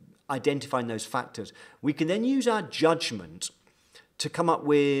on identifying those factors, we can then use our judgment to come up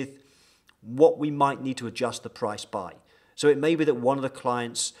with what we might need to adjust the price by. So it may be that one of the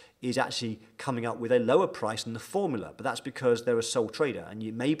clients is actually coming up with a lower price than the formula, but that's because they're a sole trader. And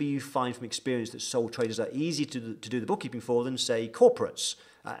maybe you find from experience that sole traders are easy to do the bookkeeping for than, say, corporates.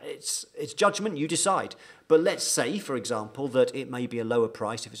 It's judgment, you decide. But let's say, for example, that it may be a lower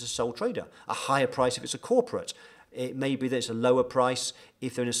price if it's a sole trader, a higher price if it's a corporate. It may be that it's a lower price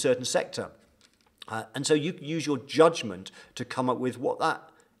if they're in a certain sector. And so you use your judgment to come up with what that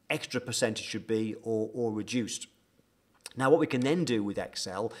extra percentage should be or reduced. Now what we can then do with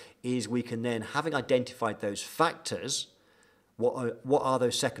Excel is we can then, having identified those factors, what are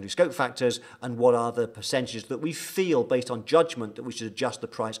those secondary scope factors and what are the percentages that we feel based on judgment that we should adjust the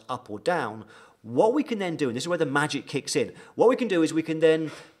price up or down, what we can then do, and this is where the magic kicks in, what we can do is we can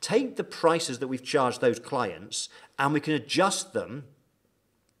then take the prices that we've charged those clients and we can adjust them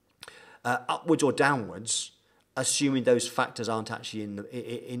upwards or downwards, assuming those factors aren't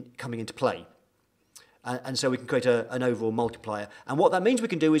actually coming into play. And so we can create an overall multiplier. And what that means we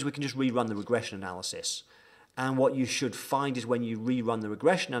can do is we can just rerun the regression analysis. And what you should find is when you rerun the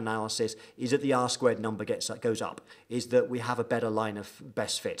regression analysis is that the R-squared number goes up, is that we have a better line of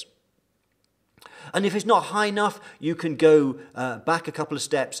best fit. And if it's not high enough, you can go back a couple of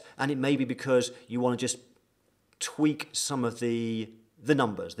steps, and it may be because you want to just tweak some of the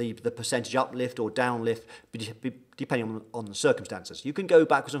numbers, the percentage uplift or downlift, depending on the circumstances. You can go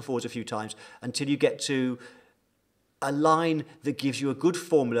backwards and forwards a few times until you get to a line that gives you a good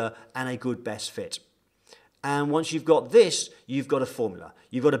formula and a good best fit. And once you've got this, you've got a formula.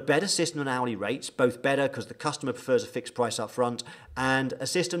 You've got a better system than hourly rates, both better because the customer prefers a fixed price up front, and a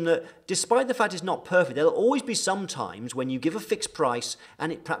system that, despite the fact it's not perfect, there'll always be some times when you give a fixed price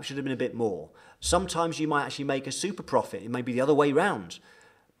and it perhaps should have been a bit more. Sometimes you might actually make a super profit. It may be the other way round.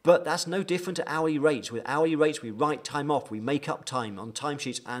 But that's no different to hourly rates. With hourly rates, we write time off, we make up time on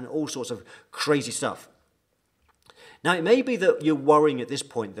timesheets and all sorts of crazy stuff. Now, it may be that you're worrying at this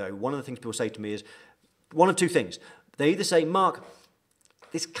point, though. One of the things people say to me is one of two things. They either say, Mark,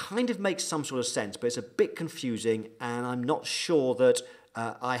 this kind of makes some sort of sense, but it's a bit confusing, and I'm not sure that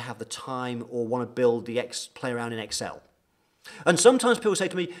I have the time or want to play around in Excel. And sometimes people say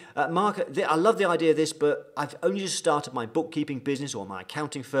to me, Mark, I love the idea of this, but I've only just started my bookkeeping business or my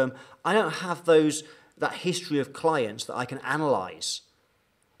accounting firm. I don't have that history of clients that I can analyze.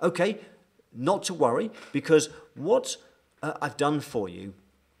 Okay, not to worry, because what I've done for you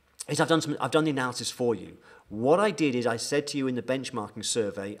is I've done the analysis for you. What I did is I said to you in the benchmarking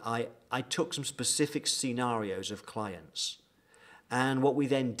survey, I took some specific scenarios of clients. And what we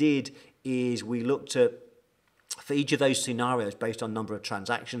then did is we looked at, for each of those scenarios, based on number of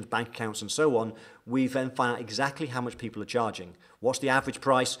transactions, bank accounts, and so on, we then find out exactly how much people are charging. What's the average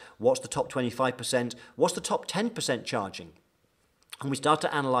price? What's the top 25%? What's the top 10% charging? And we start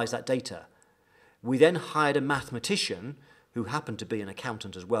to analyze that data. We then hired a mathematician who happened to be an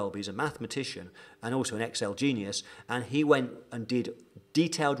accountant as well, but he's a mathematician and also an Excel genius, and he went and did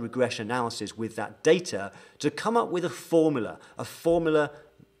detailed regression analysis with that data to come up with a formula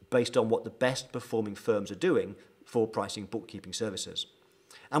based on what the best performing firms are doing for pricing bookkeeping services.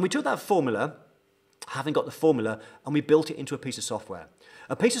 And we took that formula, having got the formula, and we built it into a piece of software.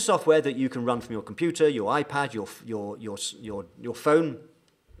 A piece of software that you can run from your computer, your iPad, your phone.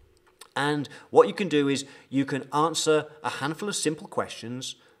 And what you can do is you can answer a handful of simple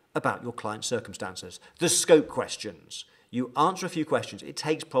questions about your client's circumstances. The scope questions. You answer a few questions. It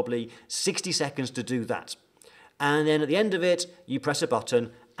takes probably 60 seconds to do that. And then at the end of it, you press a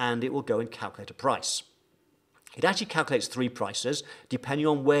button and it will go and calculate a price. It actually calculates 3 prices depending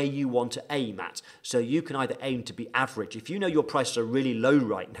on where you want to aim at. So you can either aim to be average. If you know your prices are really low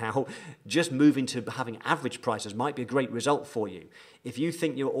right now, just moving to having average prices might be a great result for you. If you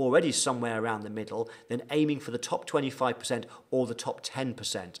think you're already somewhere around the middle, then aiming for the top 25% or the top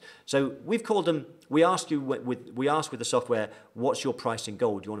 10%. So we've called them, we ask with the software, what's your pricing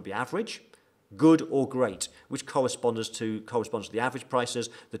goal? Do you want to be average, good or great, which corresponds to the average prices,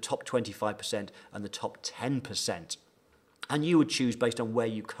 the top 25% and the top 10%. And you would choose based on where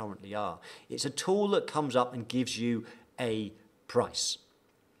you currently are. It's a tool that comes up and gives you a price.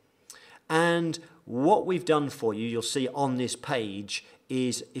 And what we've done for you, you'll see on this page,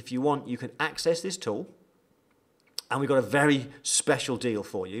 is if you want, you can access this tool. And we've got a very special deal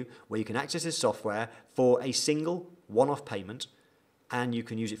for you where you can access this software for a single one-off payment, and you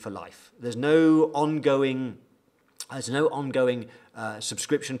can use it for life. There's no ongoing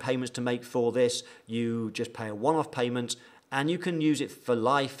subscription payments to make for this. You just pay a one-off payment, and you can use it for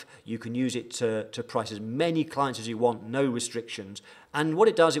life. You can use it to price as many clients as you want, no restrictions. And what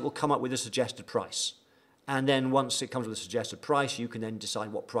it does, it will come up with a suggested price. And then once it comes with a suggested price, you can then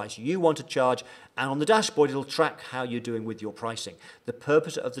decide what price you want to charge. And on the dashboard, it'll track how you're doing with your pricing. The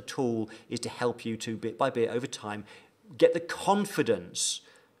purpose of the tool is to help you to, bit by bit, over time, get the confidence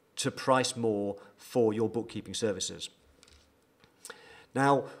to price more for your bookkeeping services.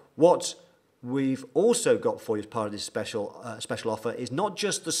 Now, what we've also got for you as part of this special offer is not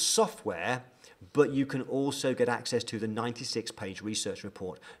just the software, but you can also get access to the 96-page research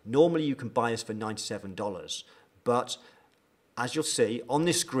report. Normally, you can buy this for $97, but as you'll see on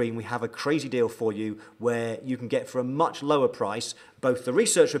this screen, we have a crazy deal for you where you can get for a much lower price both the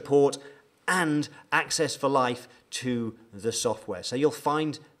research report and access for life to the software. So you'll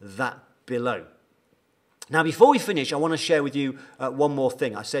find that below. Now, before we finish, I want to share with you one more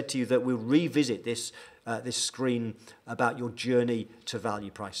thing. I said to you that we'll revisit this screen about your journey to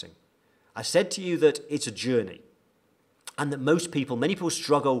value pricing. I said to you that it's a journey, and that many people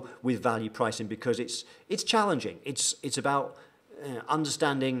struggle with value pricing because it's challenging. It's about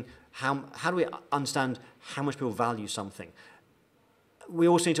understanding how do we understand how much people value something. We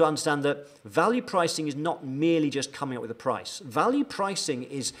also need to understand that value pricing is not merely just coming up with a price. Value pricing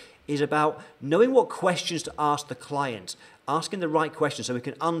is about knowing what questions to ask the client, asking the right questions so we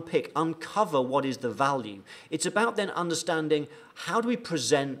can uncover what is the value. It's about then understanding how do we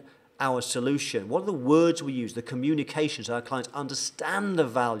present our solution, what are the words we use, the communications so our clients understand the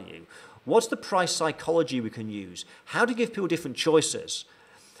value, what's the price psychology we can use, how to give people different choices.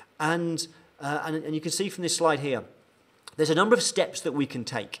 And you can see from this slide here, there's a number of steps that we can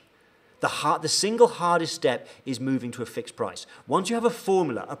take. The single hardest step is moving to a fixed price. Once you have a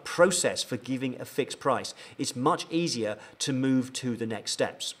formula, a process for giving a fixed price, it's much easier to move to the next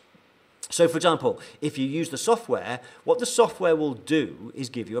steps. So, for example, if you use the software, what the software will do is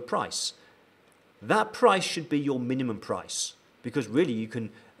give you a price. That price should be your minimum price because really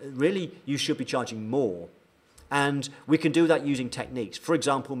you should be charging more. And we can do that using techniques. For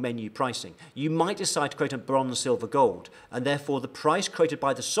example, menu pricing. You might decide to create a bronze, silver, gold, and therefore the price created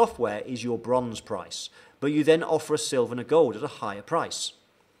by the software is your bronze price. But you then offer a silver and a gold at a higher price.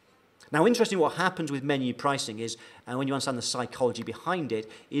 Now, interesting, what happens with menu pricing is, and when you understand the psychology behind it,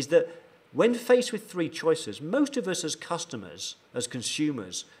 is that when faced with 3 choices, most of us as customers, as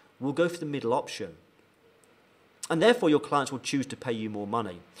consumers, will go for the middle option. And therefore, your clients will choose to pay you more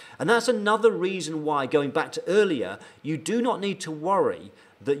money. And that's another reason why, going back to earlier, you do not need to worry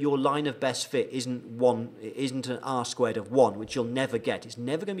that your line of best fit isn't an R squared of 1, which you'll never get. It's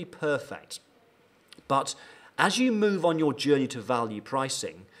never going to be perfect. But as you move on your journey to value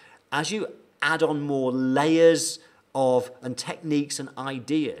pricing, as you add on more layers and techniques and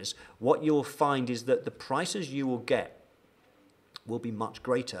ideas, what you'll find is that the prices you will get will be much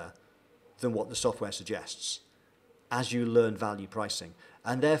greater than what the software suggests as you learn value pricing.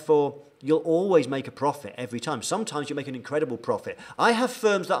 And therefore, you'll always make a profit every time. Sometimes you make an incredible profit. I have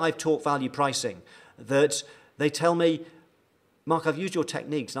firms that I've taught value pricing that they tell me, Mark, I've used your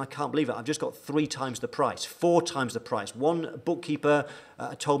techniques and I can't believe it. I've just got 3 times the price, 4 times the price. One bookkeeper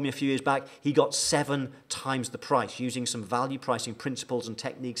told me a few years back he got 7 times the price using some value pricing principles and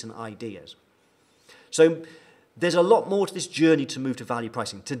techniques and ideas. So there's a lot more to this journey to move to value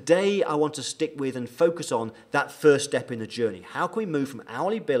pricing. Today, I want to stick with and focus on that first step in the journey. How can we move from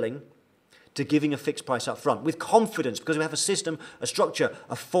hourly billing to giving a fixed price up front with confidence, because we have a system, a structure,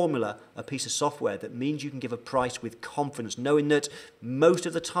 a formula, a piece of software that means you can give a price with confidence, knowing that most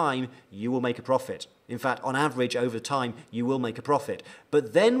of the time you will make a profit. In fact, on average, over time, you will make a profit.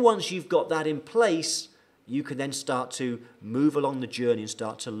 But then once you've got that in place, you can then start to move along the journey and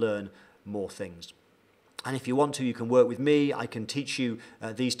start to learn more things. And if you want to, you can work with me. I can teach you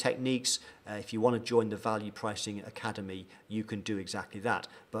these techniques. If you want to join the Value Pricing Academy, you can do exactly that.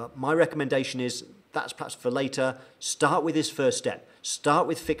 But my recommendation is, that's perhaps for later. Start with this first step. Start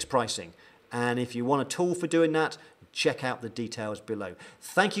with fixed pricing. And if you want a tool for doing that, check out the details below.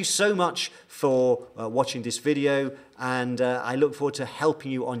 Thank you so much for watching this video, and I look forward to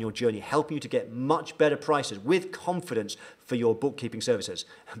helping you on your journey, helping you to get much better prices with confidence for your bookkeeping services.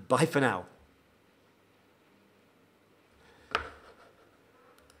 Bye for now.